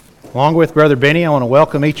Along with Brother Benny, I want to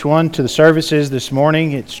welcome each one to the services this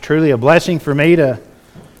morning. It's truly a blessing for me to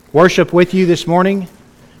worship with you this morning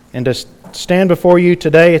and to stand before you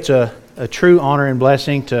today. It's a true honor and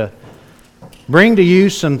blessing to bring to you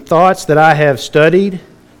some thoughts that I have studied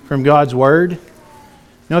from God's Word.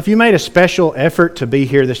 Now, if you made a special effort to be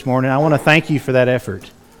here this morning, I want to thank you for that effort.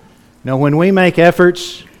 When we make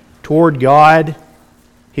efforts toward God,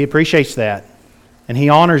 He appreciates that and He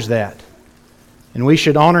honors that. And we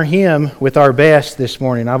should honor Him with our best this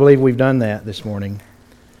morning. I believe we've done that this morning.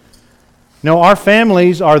 Our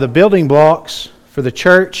families are the building blocks for the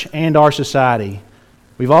church and our society.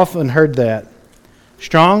 We've often heard that.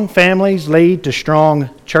 Strong families lead to strong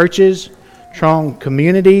churches, strong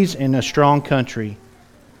communities, and a strong country.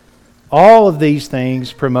 All of these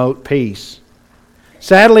things promote peace.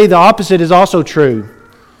 Sadly, the opposite is also true.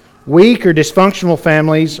 Weak or dysfunctional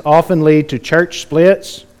families often lead to church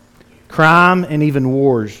splits, crime, and even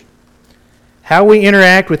wars. How we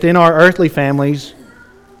interact within our earthly families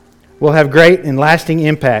will have great and lasting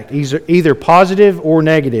impact, either positive or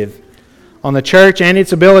negative, on the church and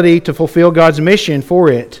its ability to fulfill God's mission for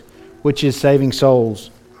it, which is saving souls.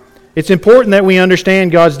 It's important that we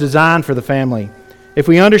understand God's design for the family. If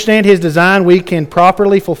we understand His design, we can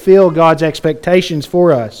properly fulfill God's expectations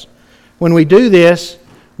for us. When we do this,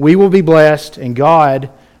 we will be blessed and God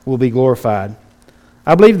will be glorified.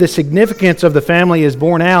 I believe the significance of the family is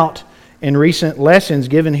borne out in recent lessons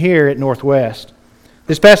given here at Northwest.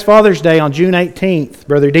 This past Father's Day on June 18th,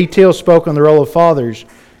 Brother D. Till spoke on the role of fathers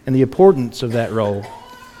and the importance of that role.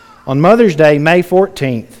 On Mother's Day, May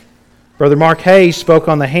 14th, Brother Mark Hayes spoke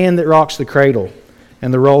on the hand that rocks the cradle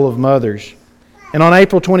and the role of mothers. And on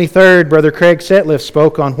April 23rd, Brother Craig Setliff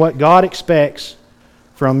spoke on what God expects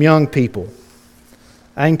from young people.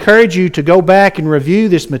 I encourage you to go back and review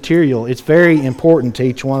this material. It's very important to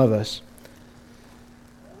each one of us.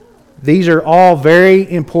 These are all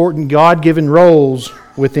very important God-given roles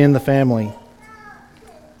within the family.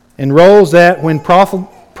 And roles that, when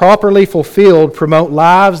properly fulfilled, promote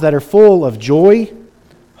lives that are full of joy,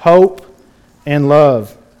 hope, and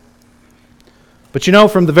love. But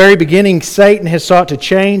from the very beginning, Satan has sought to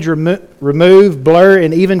change, remove, blur,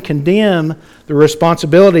 and even condemn the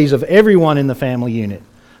responsibilities of everyone in the family unit,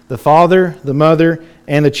 the father, the mother,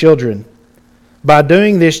 and the children. By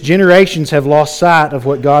doing this, generations have lost sight of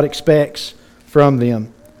what God expects from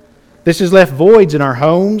them. This has left voids in our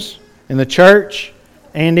homes, in the church,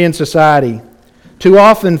 and in society. Too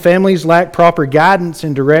often, families lack proper guidance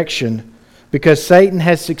and direction because Satan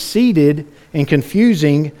has succeeded in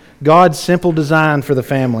confusing God's simple design for the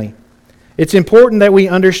family. It's important that we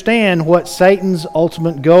understand what Satan's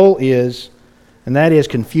ultimate goal is, and that is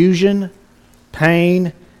confusion,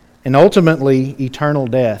 pain, and ultimately eternal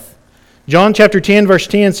death. John chapter 10 verse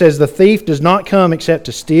 10 says, "The thief does not come except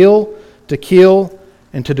to steal, to kill,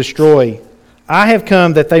 and to destroy. I have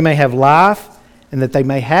come that they may have life, and that they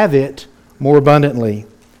may have it more abundantly."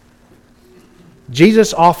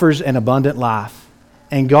 Jesus offers an abundant life.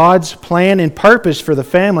 And God's plan and purpose for the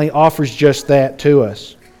family offers just that to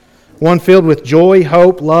us. One filled with joy,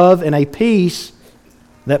 hope, love, and a peace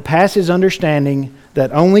that passes understanding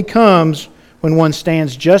that only comes when one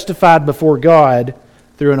stands justified before God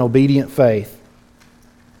through an obedient faith.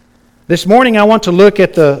 This morning I want to look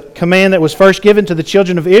at the command that was first given to the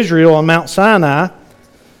children of Israel on Mount Sinai,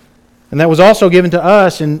 and that was also given to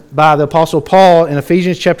us by the Apostle Paul in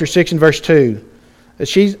Ephesians chapter 6 and verse 2.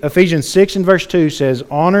 Ephesians 6 and verse 2 says,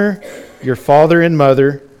 "Honor your father and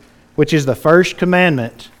mother, which is the first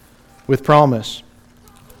commandment with promise."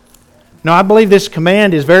 Now, I believe this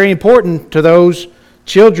command is very important to those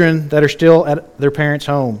children that are still at their parents'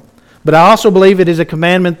 home. But I also believe it is a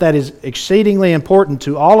commandment that is exceedingly important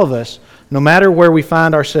to all of us, no matter where we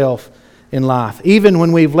find ourselves in life, even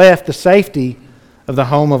when we've left the safety of the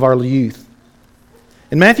home of our youth.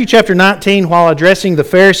 In Matthew chapter 19, while addressing the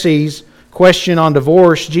Pharisees' question on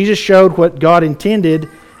divorce, Jesus showed what God intended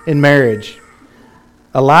in marriage: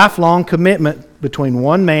 a lifelong commitment between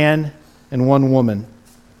one man and one woman.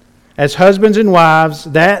 As husbands and wives,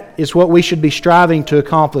 that is what we should be striving to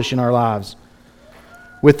accomplish in our lives.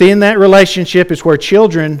 Within that relationship is where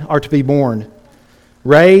children are to be born,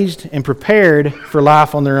 raised, and prepared for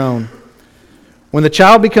life on their own. When the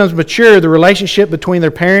child becomes mature, the relationship between their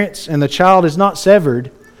parents and the child is not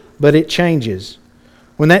severed, but it changes.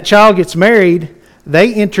 When that child gets married,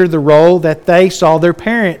 they enter the role that they saw their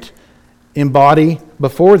parent embody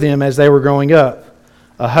before them as they were growing up.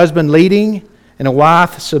 A husband leading and a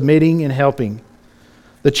wife submitting and helping.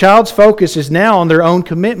 The child's focus is now on their own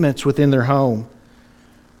commitments within their home.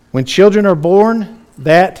 When children are born,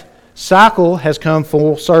 that cycle has come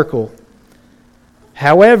full circle.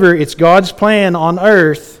 However, it's God's plan on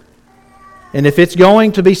earth, and if it's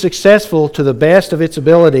going to be successful to the best of its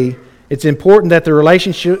ability, it's important that the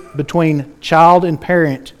relationship between child and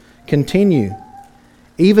parent continue,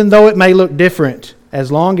 even though it may look different,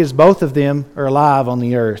 as long as both of them are alive on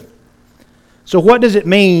the earth. So what does it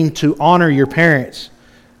mean to honor your parents,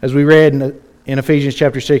 as we read in Ephesians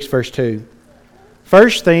chapter 6, verse 2?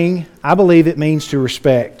 First thing, I believe it means to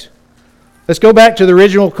respect. Let's go back to the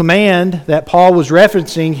original command that Paul was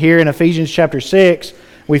referencing here in Ephesians chapter 6.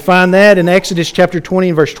 We find that in Exodus chapter 20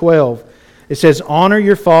 and verse 12. It says, "Honor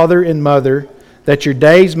your father and mother, that your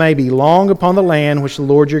days may be long upon the land which the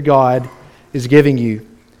Lord your God is giving you."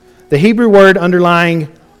 The Hebrew word underlying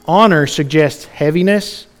honor suggests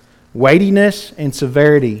heaviness, weightiness, and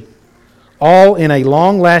severity, all in a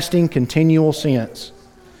long-lasting, continual sense.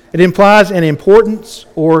 It implies an importance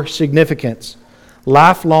or significance,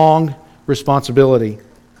 lifelong responsibility.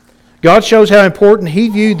 God shows how important He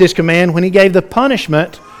viewed this command when He gave the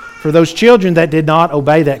punishment for those children that did not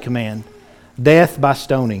obey that command, death by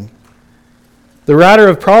stoning. The writer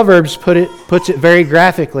of Proverbs puts it very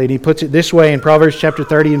graphically, and he puts it this way in Proverbs chapter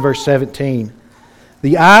 30 and verse 17.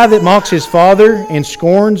 "The eye that mocks his father and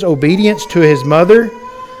scorns obedience to his mother,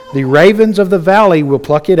 the ravens of the valley will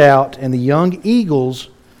pluck it out, and the young eagles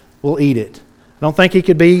will eat it." I don't think he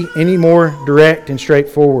could be any more direct and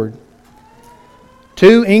straightforward.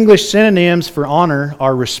 Two English synonyms for honor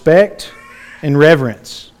are respect and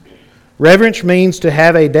reverence. Reverence means to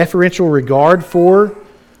have a deferential regard for,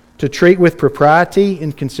 to treat with propriety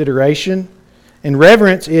and consideration. And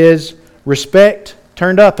reverence is respect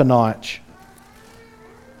turned up a notch,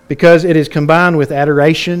 because it is combined with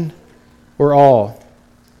adoration or awe.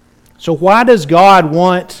 So why does God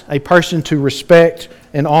want a person to respect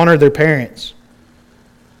and honor their parents?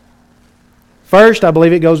 First, I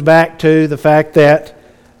believe it goes back to the fact that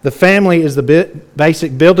the family is the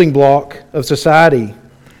basic building block of society.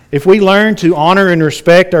 If we learn to honor and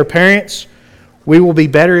respect our parents, we will be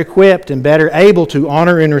better equipped and better able to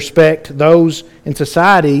honor and respect those in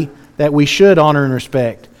society that we should honor and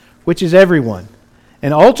respect, which is everyone.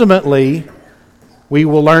 And ultimately, we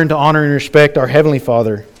will learn to honor and respect our Heavenly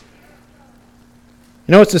Father.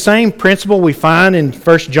 You know, it's the same principle we find in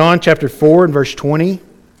 1 John chapter 4 and verse 20.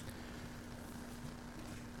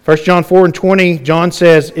 1 John 4 and 20, John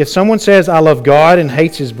says, "If someone says, 'I love God,' and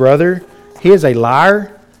hates his brother, he is a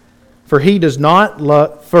liar. For he who does not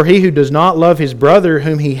love his brother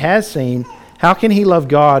whom he has seen, how can he love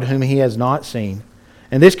God whom he has not seen?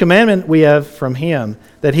 And this commandment we have from him,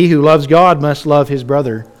 that he who loves God must love his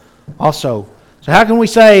brother also." So how can we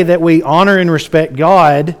say that we honor and respect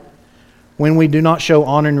God when we do not show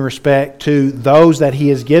honor and respect to those that He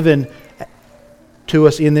has given to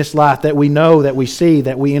us in this life, that we know, that we see,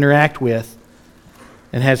 that we interact with,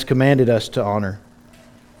 and has commanded us to honor?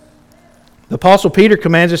 The Apostle Peter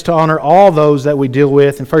commands us to honor all those that we deal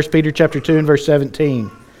with in 1 Peter chapter 2 and verse 17.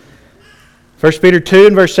 1 Peter 2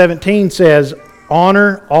 and verse 17 says,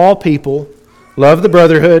 "Honor all people, love the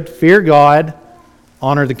brotherhood, fear God,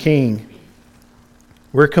 honor the king."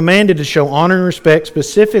 We're commanded to show honor and respect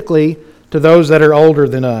specifically to those that are older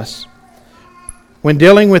than us. When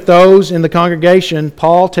dealing with those in the congregation,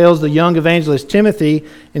 Paul tells the young evangelist Timothy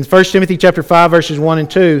in 1 Timothy chapter 5 verses 1 and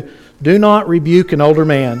 2, "Do not rebuke an older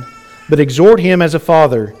man, but exhort him as a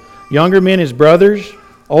father, younger men as brothers,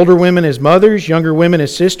 older women as mothers, younger women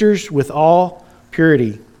as sisters, with all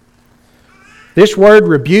purity." This word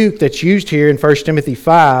rebuke that's used here in 1 Timothy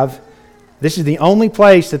 5, this is the only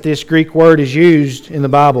place that this Greek word is used in the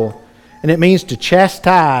Bible, and it means to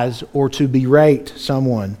chastise or to berate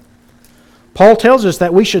someone. Paul tells us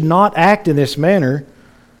that we should not act in this manner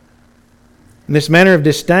of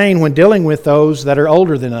disdain when dealing with those that are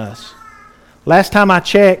older than us. Last time I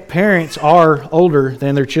checked, parents are older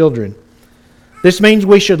than their children. This means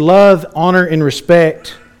we should love, honor, and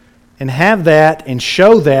respect, and have that and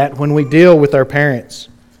show that when we deal with our parents.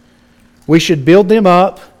 We should build them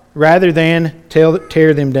up rather than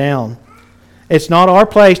tear them down. It's not our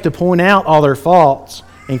place to point out all their faults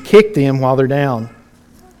and kick them while they're down.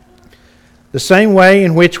 The same way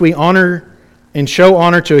in which we honor and show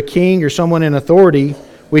honor to a king or someone in authority,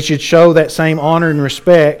 we should show that same honor and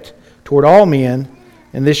respect toward all men,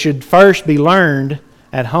 and this should first be learned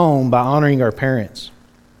at home by honoring our parents.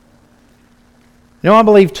 You know, I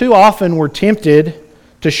believe too often we're tempted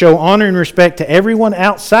to show honor and respect to everyone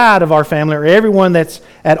outside of our family or everyone that's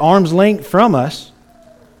at arm's length from us,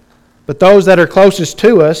 but those that are closest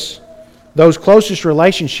to us, those closest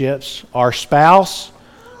relationships, our spouse,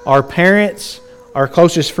 our parents, our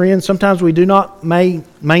closest friends, sometimes we do not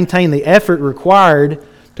maintain the effort required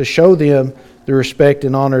to show them the respect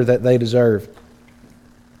and honor that they deserve.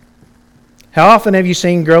 How often have you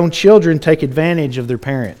seen grown children take advantage of their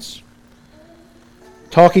parents?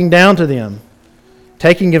 Talking down to them,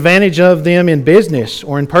 taking advantage of them in business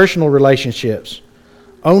or in personal relationships,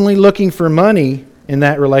 only looking for money in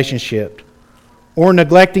that relationship, or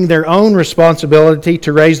neglecting their own responsibility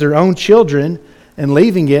to raise their own children and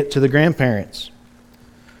leaving it to the grandparents.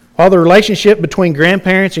 While the relationship between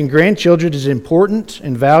grandparents and grandchildren is important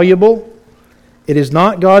and valuable, it is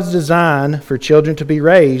not God's design for children to be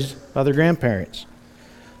raised by their grandparents.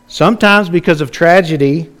 Sometimes because of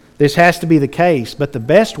tragedy, this has to be the case, but the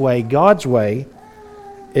best way, God's way,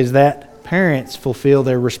 is that parents fulfill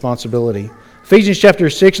their responsibility. Ephesians chapter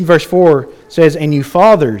 6 and verse 4 says, "And you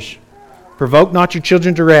fathers, provoke not your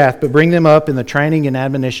children to wrath, but bring them up in the training and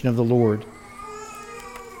admonition of the Lord."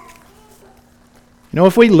 You know,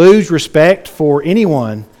 if we lose respect for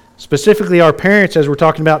anyone, specifically our parents as we're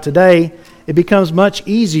talking about today, it becomes much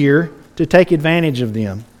easier to take advantage of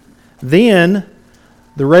them. Then,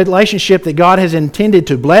 the relationship that God has intended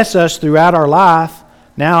to bless us throughout our life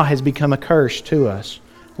now has become a curse to us.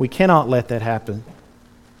 We cannot let that happen.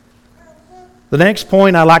 The next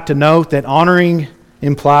point I like to note that honoring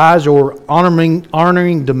implies, or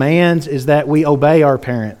honoring demands, is that we obey our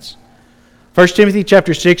parents. 1 Timothy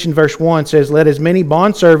chapter 6 and verse 1 says, "Let as many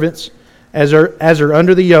bondservants as are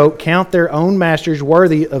under the yoke count their own masters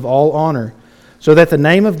worthy of all honor, so that the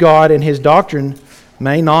name of God and His doctrine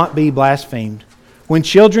may not be blasphemed." When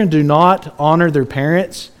children do not honor their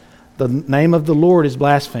parents, the name of the Lord is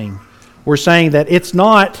blasphemed. We're saying that it's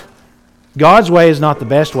not, God's way is not the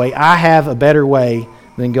best way. I have a better way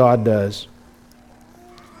than God does.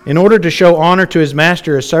 In order to show honor to his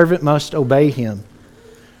master, a servant must obey him.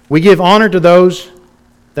 We give honor to those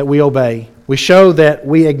that we obey. We show that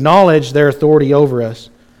we acknowledge their authority over us.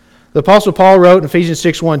 The Apostle Paul wrote in Ephesians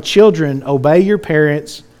 6:1, "Children, obey your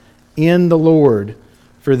parents in the Lord,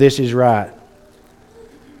 for this is right."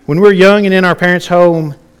 When we're young and in our parents'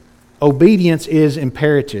 home, obedience is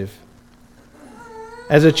imperative.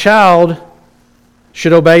 As a child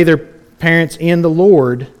should obey their parents in the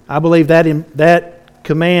Lord, I believe that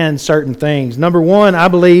commands certain things. Number one, I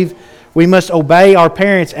believe we must obey our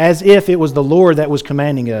parents as if it was the Lord that was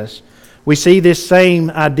commanding us. We see this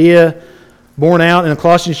same idea borne out in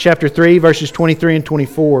Colossians chapter 3, verses 23 and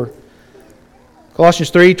 24. Colossians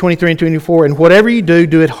 3, 23 and 24, "And whatever you do,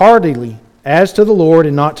 do it heartily, as to the Lord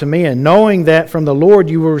and not to men, knowing that from the Lord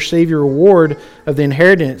you will receive your reward of the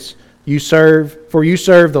inheritance you serve, for you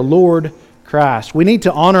serve the Lord Christ." We need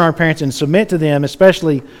to honor our parents and submit to them,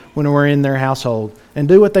 especially when we're in their household, and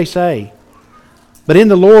do what they say. But in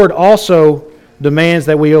the Lord also demands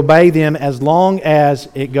that we obey them as long as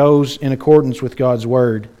it goes in accordance with God's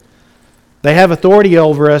Word. They have authority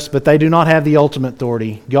over us, but they do not have the ultimate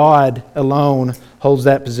authority. God alone holds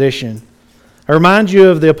that position. I remind you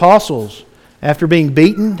of the apostles. After being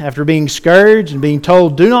beaten, after being scourged, and being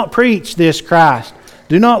told, "Do not preach this Christ.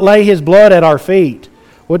 Do not lay His blood at our feet."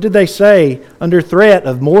 What did they say? Under threat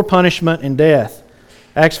of more punishment and death.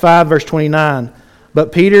 Acts 5, verse 29.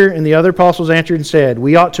 "But Peter and the other apostles answered and said,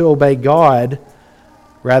 We ought to obey God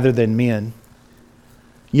rather than men."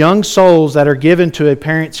 Young souls that are given to a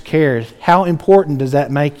parent's care, how important does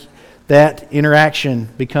that make that interaction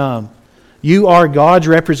become? You are God's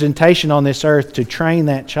representation on this earth to train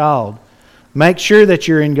that child. Make sure that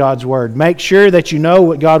you're in God's Word. Make sure that you know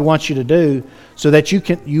what God wants you to do so that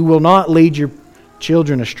you will not lead your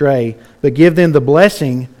children astray, but give them the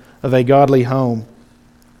blessing of a godly home.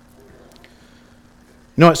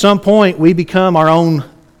 You know, at some point we become our own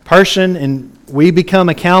person and we become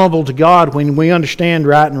accountable to God when we understand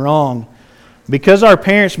right and wrong. Because our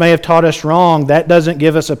parents may have taught us wrong, that doesn't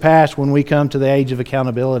give us a pass when we come to the age of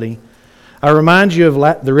accountability. I remind you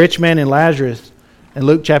of the rich man and Lazarus in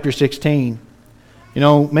Luke chapter 16. You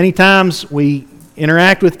know, many times we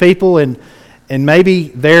interact with people and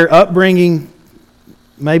maybe their upbringing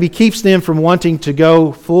maybe keeps them from wanting to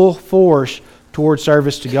go full force towards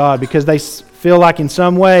service to God because they feel like in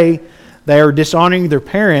some way they are dishonoring their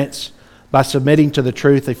parents by submitting to the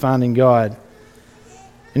truth they find in God.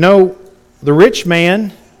 You know, the rich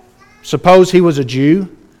man, suppose he was a Jew,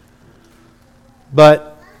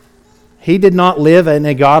 but he did not live in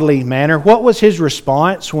a godly manner. What was his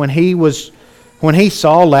response when he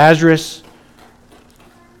saw Lazarus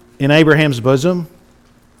in Abraham's bosom?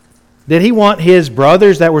 Did he want his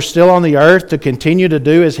brothers that were still on the earth to continue to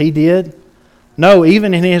do as he did? No,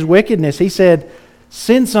 even in his wickedness, he said,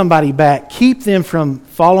 "Send somebody back. Keep them from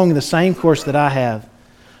following the same course that I have."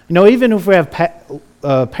 You know, even if we have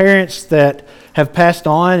parents that have passed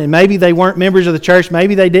on, and maybe they weren't members of the church,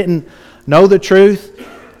 maybe they didn't know the truth,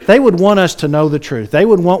 they would want us to know the truth. They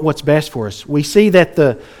would want what's best for us. We see that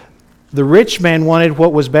the the rich man wanted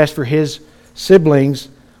what was best for his siblings,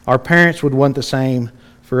 our parents would want the same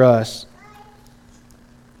for us.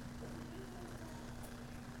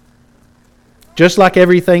 Just like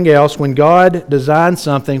everything else, when God designs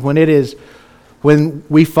something, when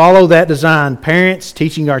we follow that design, parents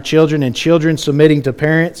teaching our children and children submitting to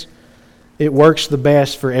parents, it works the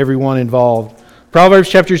best for everyone involved. Proverbs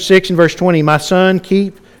chapter 6 and verse 20, "My son,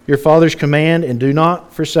 keep your father's command and do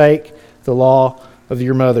not forsake the law of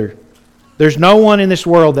your mother." There's no one in this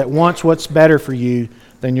world that wants what's better for you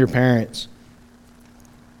than your parents.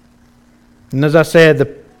 And as I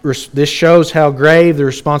said, this shows how grave the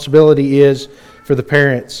responsibility is for the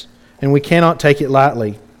parents, and we cannot take it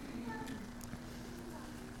lightly.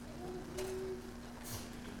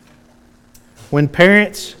 When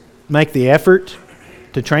parents make the effort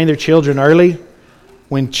to train their children early,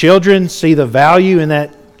 when children see the value in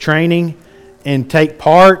that training and take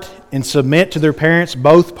part and submit to their parents,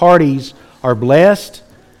 both parties are blessed,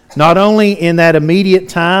 not only in that immediate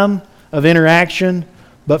time of interaction,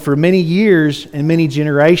 but for many years and many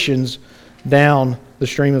generations down the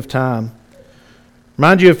stream of time.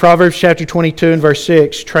 Remind you of Proverbs chapter 22 and verse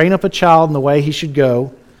 6, "Train up a child in the way he should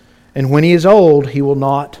go, and when he is old, he will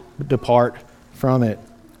not depart from it."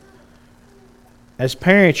 As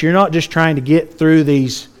parents, you're not just trying to get through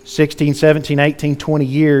these 16, 17, 18, 20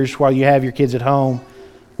 years while you have your kids at home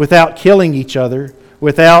without killing each other,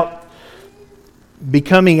 without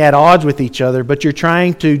becoming at odds with each other, but you're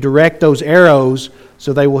trying to direct those arrows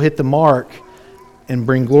so they will hit the mark and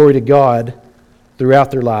bring glory to God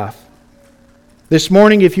throughout their life. This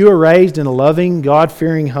morning, if you are raised in a loving,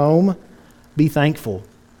 God-fearing home, be thankful.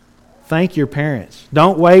 Thank your parents.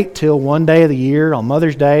 Don't wait till one day of the year on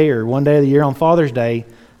Mother's Day or one day of the year on Father's Day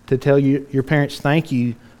to tell your parents thank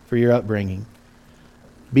you for your upbringing.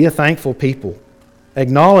 Be a thankful people.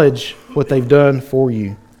 Acknowledge what they've done for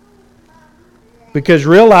you. Because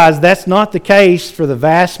realize that's not the case for the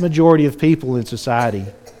vast majority of people in society.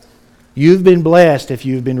 You've been blessed if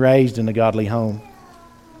you've been raised in a godly home.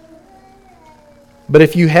 But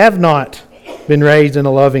if you have not been raised in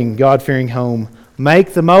a loving, God-fearing home,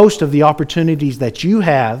 make the most of the opportunities that you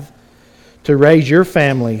have to raise your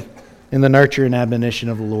family in the nurture and admonition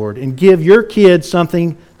of the Lord, and give your kids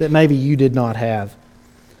something that maybe you did not have.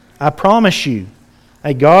 I promise you,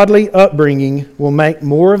 a godly upbringing will make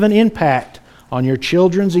more of an impact on your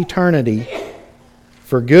children's eternity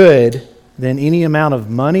for good than any amount of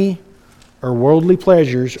money or worldly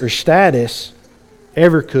pleasures or status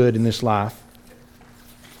ever could in this life.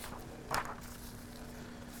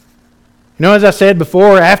 You know, as I said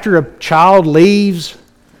before, after a child leaves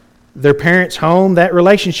their parents' home, that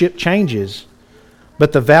relationship changes.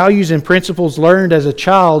 But the values and principles learned as a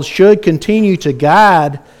child should continue to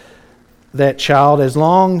guide that child as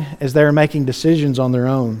long as they're making decisions on their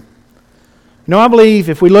own. You know, I believe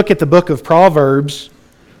if we look at the book of Proverbs,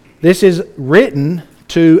 this is written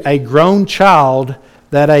to a grown child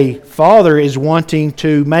that a father is wanting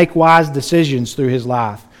to make wise decisions through his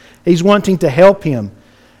life. He's wanting to help him.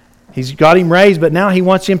 He's got him raised, but now he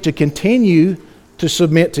wants him to continue to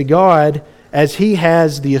submit to God as he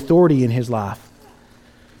has the authority in his life.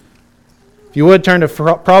 If you would turn to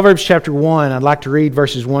Proverbs chapter 1, I'd like to read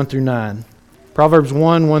verses 1 through 9. Proverbs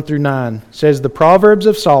 1, 1 through 9 says, "The Proverbs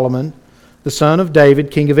of Solomon, the son of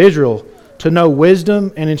David, king of Israel, to know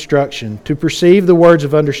wisdom and instruction, to perceive the words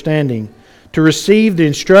of understanding, to receive the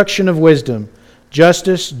instruction of wisdom,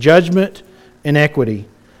 justice, judgment, and equity,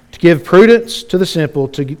 to give prudence to the simple,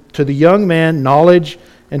 to the young man knowledge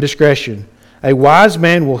and discretion. A wise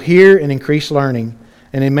man will hear and increase learning,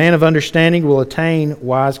 and a man of understanding will attain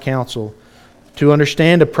wise counsel. To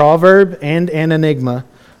understand a proverb and an enigma,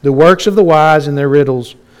 the works of the wise and their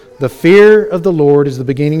riddles. The fear of the Lord is the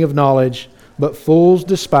beginning of knowledge, but fools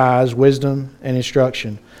despise wisdom and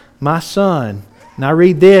instruction." My son, and I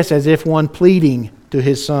read this as if one pleading to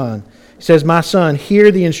his son. He says, "My son,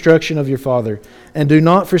 hear the instruction of your father, and do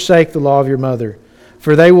not forsake the law of your mother.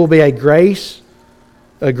 For they will be a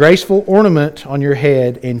graceful ornament on your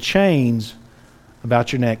head and chains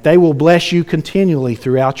about your neck." They will bless you continually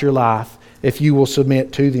throughout your life if you will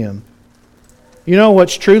submit to them. You know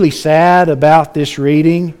what's truly sad about this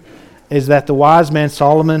reading is that the wise man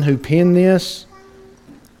Solomon who penned this,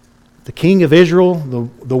 the king of Israel,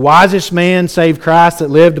 the wisest man save Christ that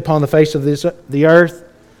lived upon the face of the earth,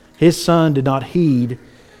 his son did not heed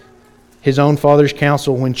his own father's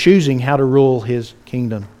counsel when choosing how to rule his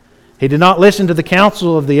kingdom. He did not listen to the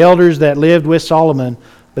counsel of the elders that lived with Solomon,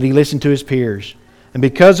 but he listened to his peers. And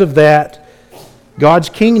because of that, God's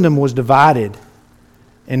kingdom was divided,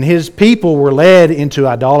 and his people were led into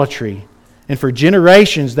idolatry. And for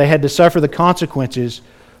generations, they had to suffer the consequences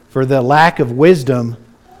for the lack of wisdom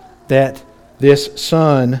that this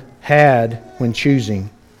son had when choosing.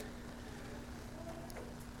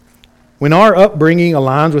 When our upbringing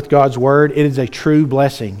aligns with God's Word, it is a true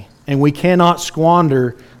blessing, and we cannot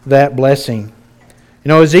squander that blessing. You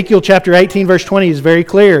know, Ezekiel chapter 18, verse 20 is very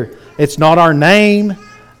clear. It's not our name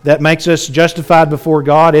that makes us justified before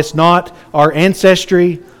God. It's not our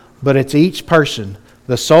ancestry, but it's each person.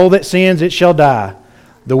 The soul that sins, it shall die.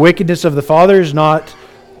 The wickedness of the father is not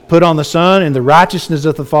put on the son, and the righteousness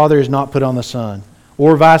of the father is not put on the son.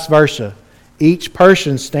 Or vice versa. Each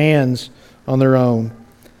person stands on their own.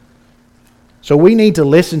 So we need to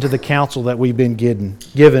listen to the counsel that we've been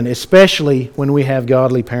given, especially when we have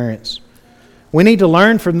godly parents. We need to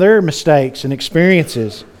learn from their mistakes and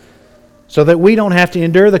experiences so that we don't have to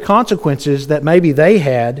endure the consequences that maybe they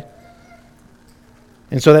had,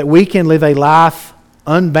 and so that we can live a life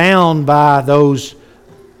unbound by those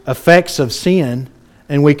effects of sin,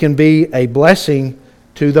 and we can be a blessing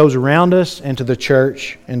to those around us and to the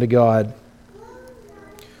church and to God.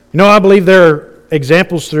 You know, I believe there are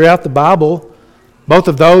examples throughout the Bible, both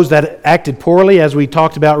of those that acted poorly, as we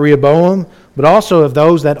talked about Rehoboam, but also of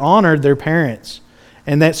those that honored their parents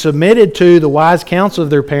and that submitted to the wise counsel of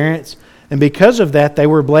their parents, and because of that they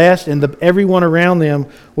were blessed, and everyone around them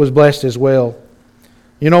was blessed as well.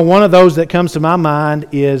 You know, one of those that comes to my mind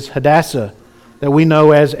is Hadassah, that we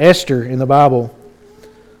know as Esther in the Bible.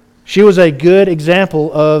 She was a good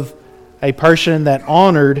example of a person that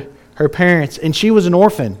honored her parents, and she was an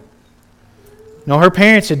orphan. Now, her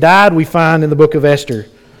parents had died, we find in the book of Esther.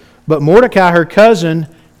 But Mordecai, her cousin,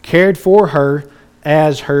 cared for her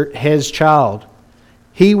as his child.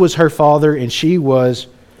 He was her father, and she was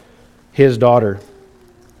his daughter.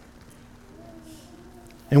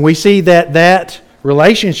 And we see that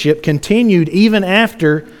relationship continued even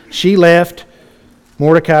after she left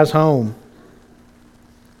Mordecai's home.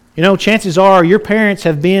 You know, chances are your parents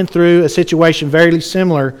have been through a situation very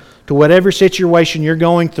similar to whatever situation you're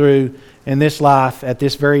going through in this life at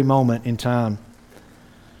this very moment in time.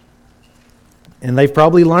 And they've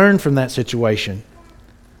probably learned from that situation.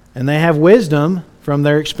 And they have wisdom from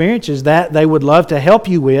their experiences that they would love to help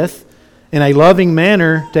you with in a loving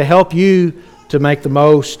manner to help you to make the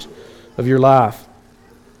most of your life.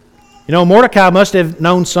 You know, Mordecai must have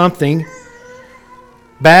known something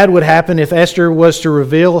bad would happen if Esther was to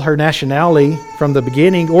reveal her nationality from the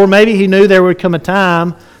beginning, or maybe he knew there would come a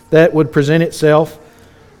time that would present itself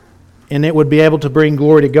and it would be able to bring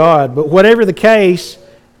glory to God. But whatever the case,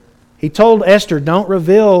 he told Esther, don't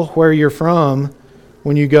reveal where you're from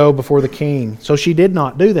when you go before the king. So she did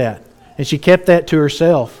not do that, and she kept that to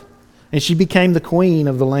herself, and she became the queen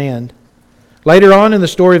of the land. Later on in the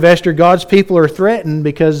story of Esther, God's people are threatened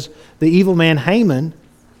because the evil man Haman,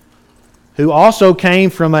 who also came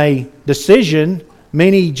from a decision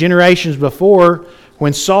many generations before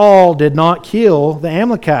when Saul did not kill the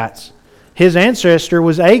Amalekites. His ancestor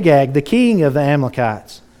was Agag, the king of the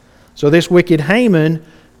Amalekites. So this wicked Haman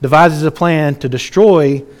devises a plan to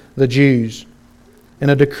destroy the Jews. And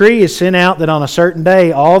a decree is sent out that on a certain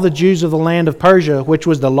day, all the Jews of the land of Persia, which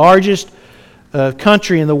was the largest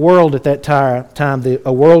country in the world at that time,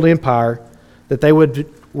 a world empire, that they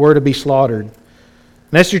were to be slaughtered.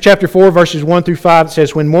 In Esther chapter 4, verses 1 through 5, it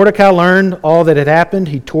says, when Mordecai learned all that had happened,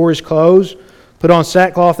 he tore his clothes, put on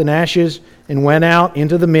sackcloth and ashes, and went out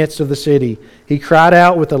into the midst of the city. He cried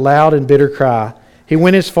out with a loud and bitter cry. He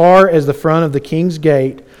went as far as the front of the king's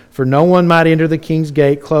gate, for no one might enter the king's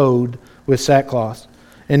gate clothed with sackcloth.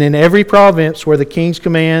 And in every province where the king's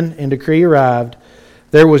command and decree arrived,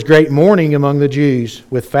 there was great mourning among the Jews,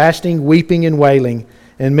 with fasting, weeping, and wailing,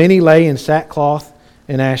 and many lay in sackcloth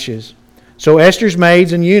and ashes. So Esther's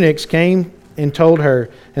maids and eunuchs came and told her,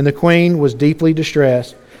 and the queen was deeply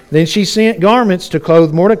distressed. Then she sent garments to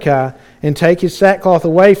clothe Mordecai and take his sackcloth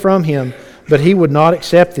away from him, but he would not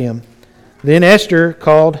accept them. Then Esther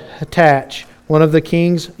called Hathach, one of the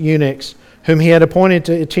king's eunuchs, whom he had appointed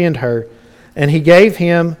to attend her, and she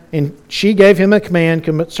gave him a command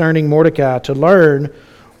concerning Mordecai to learn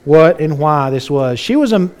what and why this was. She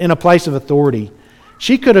was in a place of authority.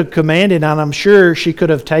 She could have commanded, and I'm sure she could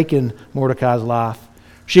have taken Mordecai's life.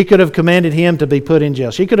 She could have commanded him to be put in jail.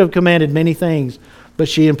 She could have commanded many things, but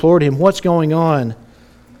she implored him, what's going on?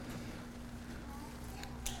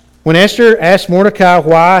 When Esther asked Mordecai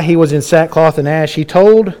why he was in sackcloth and ash, he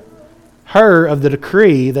told her of the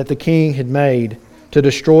decree that the king had made to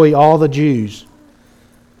destroy all the Jews.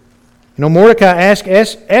 You know, Mordecai asked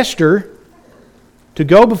Esther to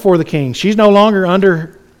go before the king. She's no longer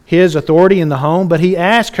under his authority in the home, but he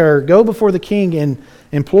asked her, go before the king and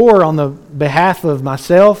implore on the behalf of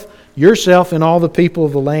myself, yourself, and all the people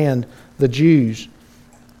of the land, the Jews.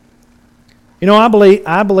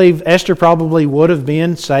 I believe Esther probably would have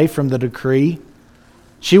been safe from the decree.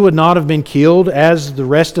 She would not have been killed as the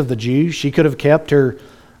rest of the Jews. She could have kept her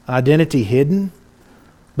identity hidden.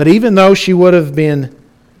 But even though she would have been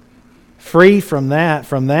free from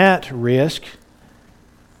that risk,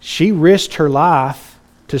 she risked her life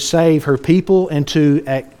to save her people and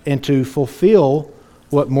to fulfill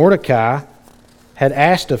what Mordecai had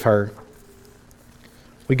asked of her.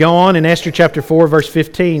 We go on in Esther chapter 4, verse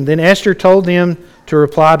 15. Then Esther told them to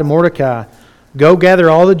reply to Mordecai, "Go gather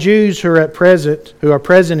all the Jews who are present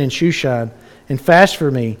in Shushan, and fast for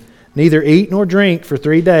me. Neither eat nor drink for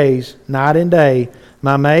 3 days, night and day.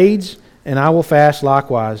 My maids and I will fast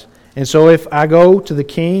likewise. And so if I go to the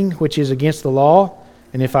king, which is against the law,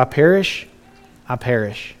 and if I perish, I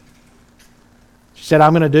perish." She said,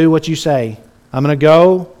 "I'm going to do what you say. I'm going to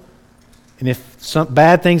go, and if some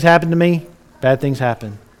bad things happen to me, bad things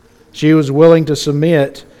happen." She was willing to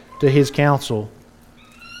submit to his counsel.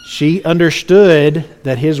 She understood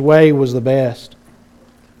that his way was the best.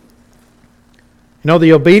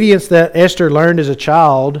 The obedience that Esther learned as a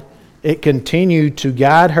child, it continued to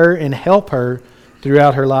guide her and help her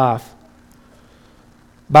throughout her life.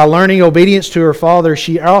 By learning obedience to her father,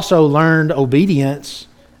 she also learned obedience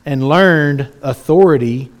and learned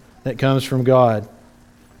authority that comes from God.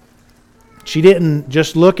 She didn't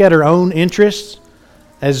just look at her own interests,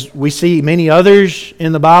 as we see many others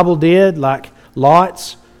in the Bible did, like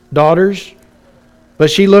Lot's daughters,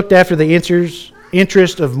 but she looked after the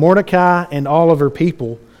interest of Mordecai and all of her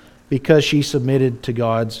people because she submitted to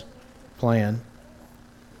God's plan.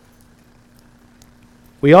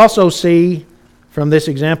 We also see from this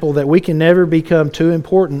example that we can never become too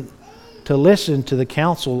important to listen to the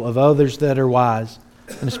counsel of others that are wise,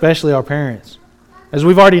 and especially our parents. As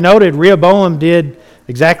we've already noted, Rehoboam did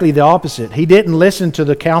exactly the opposite. He didn't listen to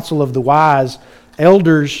the counsel of the wise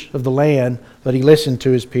elders of the land, but he listened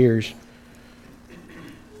to his peers.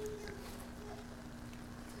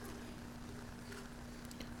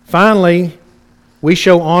 Finally, we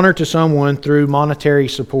show honor to someone through monetary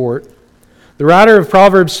support. The writer of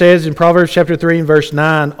Proverbs says in Proverbs chapter 3 and verse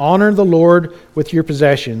 9, "Honor the Lord with your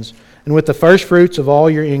possessions and with the first fruits of all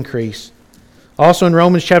your increase." Also in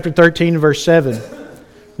Romans chapter 13 and verse 7,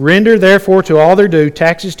 "Render therefore to all their due,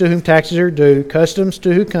 taxes to whom taxes are due, customs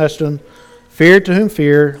to whom custom, fear to whom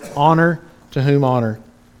fear, honor to whom honor."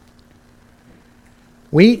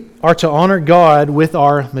 We are to honor God with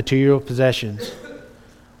our material possessions.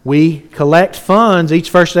 We collect funds each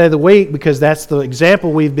first day of the week because that's the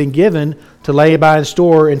example we've been given to lay by in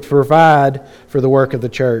store and to provide for the work of the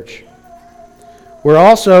church. We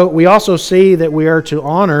also see that we are to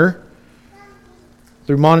honor,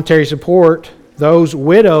 through monetary support, those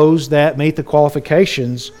widows that meet the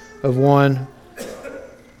qualifications of one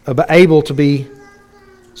able to be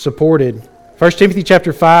supported. 1 Timothy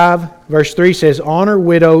chapter 5, verse 3 says, "Honor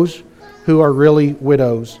widows who are really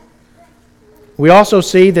widows." We also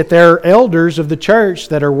see that there are elders of the church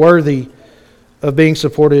that are worthy of being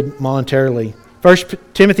supported monetarily. 1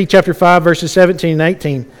 Timothy chapter 5, verses 17 and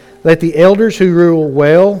 18, "Let the elders who rule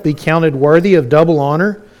well be counted worthy of double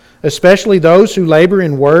honor, especially those who labor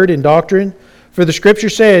in word and doctrine. For the Scripture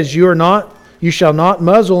says, you shall not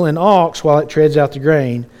muzzle an ox while it treads out the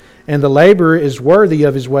grain, and the laborer is worthy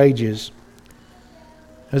of his wages."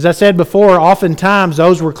 As I said before, oftentimes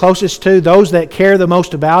those we're closest to, those that care the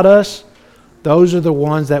most about us, those are the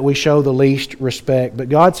ones that we show the least respect. But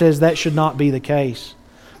God says that should not be the case.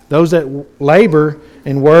 Those that labor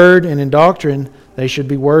in word and in doctrine, they should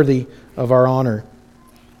be worthy of our honor.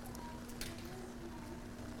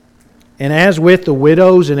 And as with the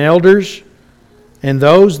widows and elders and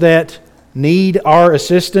those that need our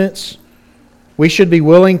assistance, we should be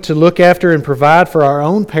willing to look after and provide for our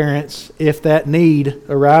own parents if that need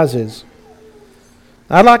arises.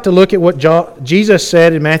 I'd like to look at what Jesus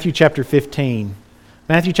said in Matthew chapter 15.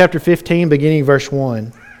 Matthew chapter 15, beginning verse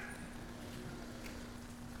 1.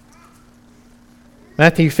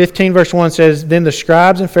 Matthew 15, verse 1 says, "Then the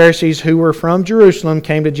scribes and Pharisees who were from Jerusalem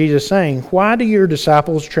came to Jesus, saying, 'Why do your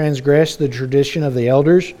disciples transgress the tradition of the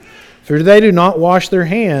elders? For they do not wash their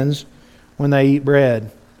hands when they eat bread.'"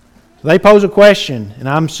 They pose a question, and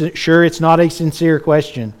I'm sure it's not a sincere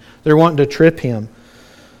question. They're wanting to trip him.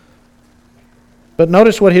 But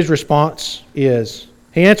notice what his response is.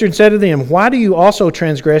 He answered and said to them, "Why do you also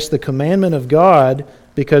transgress the commandment of God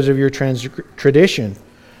because of your tradition?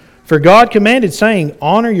 For God commanded, saying,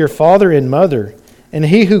 'Honor your father and mother, and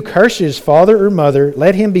he who curses father or mother,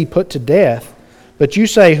 let him be put to death.' But you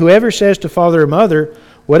say, 'Whoever says to father or mother,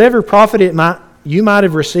 whatever profit you might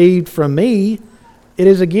have received from me, it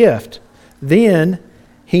is a gift,' then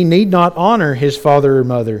he need not honor his father or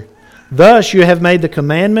mother. Thus you have made the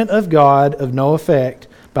commandment of God of no effect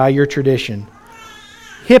by your tradition.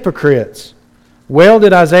 Hypocrites! Well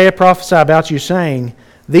did Isaiah prophesy about you, saying,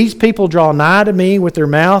 These people draw nigh to me with their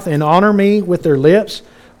mouth and honor me with their lips,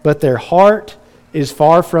 but their heart is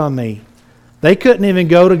far from me. They couldn't even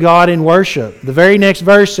go to God in worship. The very next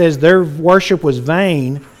verse says their worship was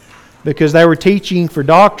vain because they were teaching for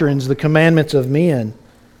doctrines the commandments of men.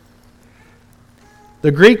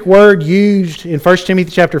 The Greek word used in 1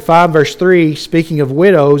 Timothy chapter 5, verse 3, speaking of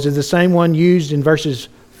widows, is the same one used in verses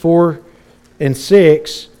 4 and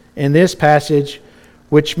 6 in this passage,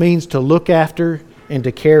 which means to look after and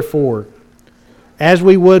to care for, as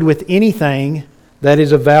we would with anything that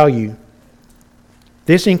is of value.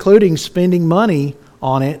 This including spending money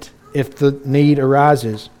on it if the need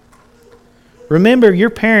arises. Remember, your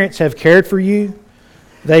parents have cared for you.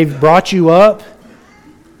 They've brought you up,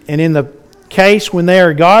 and in the case when they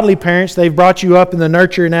are godly parents, they've brought you up in the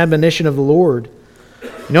nurture and admonition of the Lord.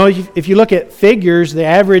 You know, if you look at figures, the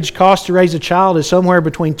average cost to raise a child is somewhere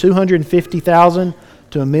between $250,000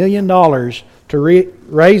 to $1 million to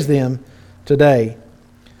raise them today,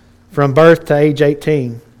 from birth to age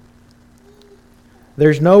 18.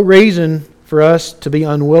 There's no reason for us to be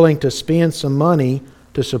unwilling to spend some money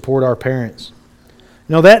to support our parents.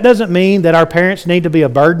 You know, that doesn't mean that our parents need to be a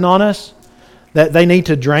burden on us, that they need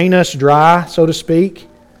to drain us dry, so to speak.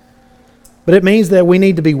 But it means that we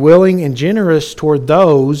need to be willing and generous toward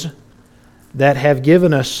those that have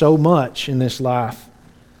given us so much in this life,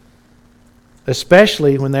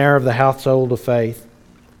 especially when they are of the household of faith.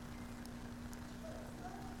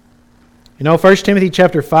 You know, 1 Timothy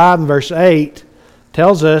chapter 5 and verse 8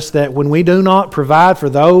 tells us that when we do not provide for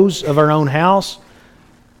those of our own house,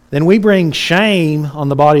 then we bring shame on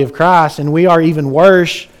the body of Christ, and we are even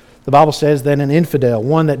worse, the Bible says, than an infidel,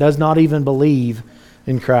 one that does not even believe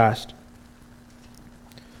in Christ.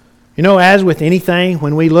 You know, as with anything,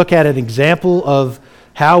 when we look at an example of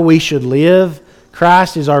how we should live,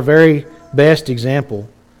 Christ is our very best example.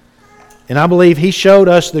 And I believe He showed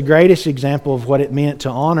us the greatest example of what it meant to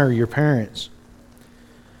honor your parents.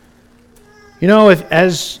 You know,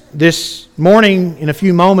 as this morning, in a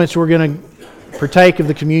few moments, we're going to partake of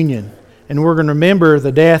the communion, and we're going to remember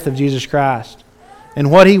the death of Jesus Christ and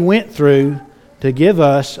what He went through to give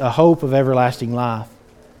us a hope of everlasting life.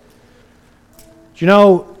 You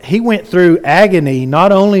know, He went through agony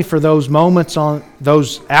not only for those moments on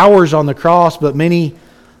those hours on the cross, but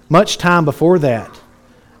much time before that.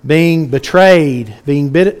 Being betrayed,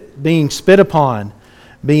 being spit upon,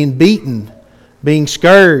 being beaten, being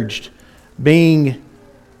scourged, being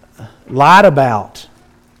lied about,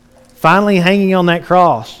 finally hanging on that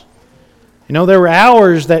cross. You know, there were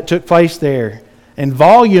hours that took place there, and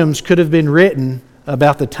volumes could have been written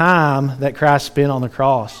about the time that Christ spent on the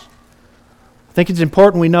cross. I think it's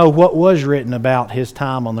important we know what was written about His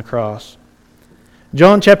time on the cross.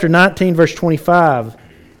 John chapter 19, verse 25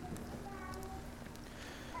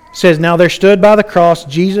 says, Now there stood by the cross of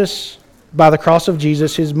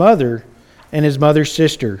Jesus, His mother and His mother's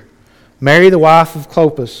sister, Mary the wife of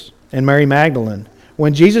Clopas, and Mary Magdalene.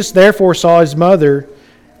 When Jesus therefore saw His mother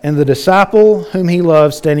and the disciple whom He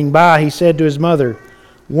loved standing by, He said to His mother,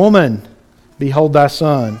 Woman, behold thy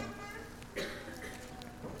son.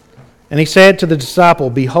 And He said to the disciple,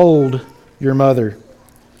 Behold your mother.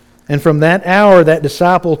 And from that hour that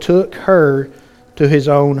disciple took her to his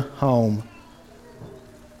own home.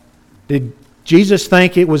 Did Jesus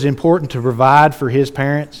think it was important to provide for His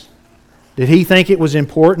parents? Did He think it was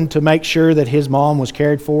important to make sure that His mom was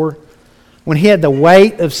cared for? When He had the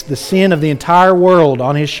weight of the sin of the entire world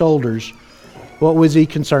on His shoulders, what was He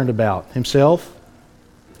concerned about? Himself?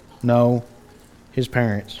 No, His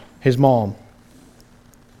parents, His mom.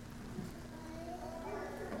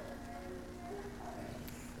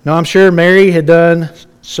 Now, I'm sure Mary had done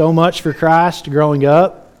so much for Christ growing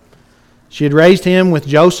up. She had raised Him with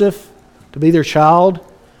Joseph to be their child.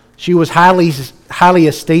 She was highly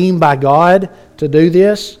esteemed by God to do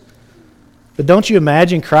this. But don't you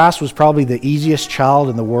imagine Christ was probably the easiest child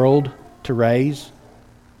in the world to raise?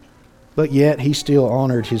 But yet He still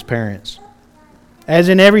honored His parents. As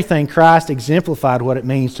in everything, Christ exemplified what it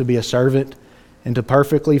means to be a servant and to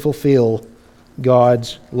perfectly fulfill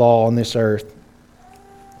God's law on this earth.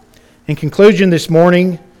 In conclusion this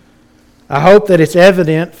morning, I hope that it's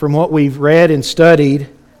evident from what we've read and studied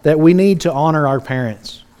that we need to honor our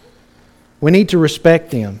parents. We need to respect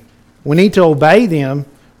them. We need to obey them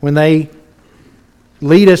when they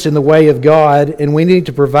lead us in the way of God, and we need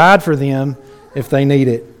to provide for them if they need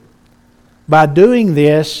it. By doing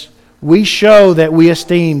this, we show that we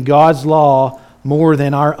esteem God's law more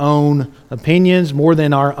than our own opinions, more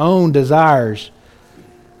than our own desires.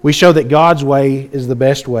 We show that God's way is the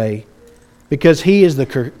best way because He is the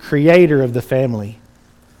creator of the family.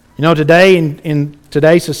 You know, today in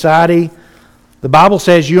today's society, the Bible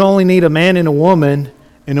says you only need a man and a woman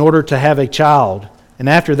in order to have a child. And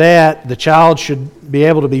after that, the child should be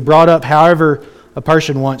able to be brought up however a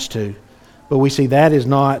person wants to. But we see that is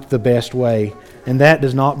not the best way, and that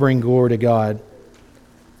does not bring glory to God.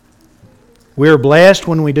 We are blessed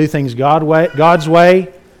when we do things God's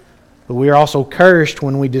way, but we are also cursed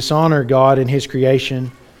when we dishonor God and His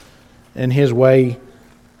creation and His way.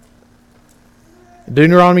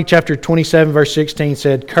 Deuteronomy chapter 27 verse 16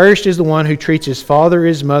 said, "Cursed is the one who treats his father or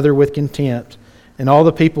his mother with contempt, and all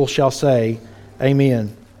the people shall say,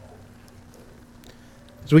 Amen."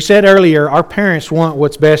 As we said earlier, our parents want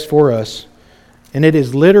what's best for us, and it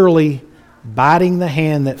is literally biting the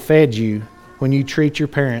hand that fed you when you treat your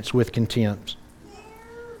parents with contempt.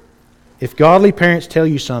 If godly parents tell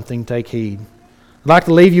you something, take heed. I'd like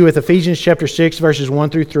to leave you with Ephesians chapter 6, verses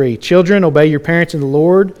 1 through 3. "Children, obey your parents in the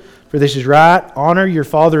Lord, for this is right. Honor your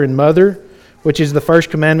father and mother, which is the first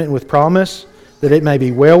commandment with promise, that it may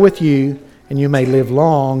be well with you and you may live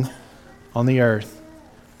long on the earth."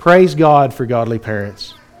 Praise God for godly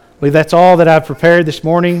parents. I believe that's all that I've prepared this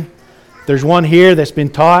morning. There's one here that's been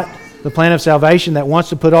taught the plan of salvation that wants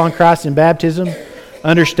to put on Christ in baptism,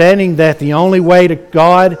 understanding that the only way to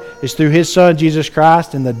God is through His Son, Jesus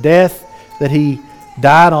Christ, and the death that He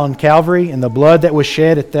died on Calvary and the blood that was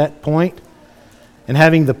shed at that point, and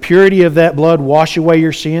having the purity of that blood wash away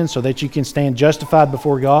your sins so that you can stand justified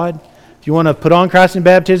before God. If you want to put on Christ in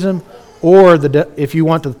baptism, or if you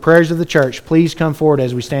want the prayers of the church, please come forward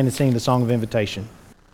as we stand and sing the song of invitation.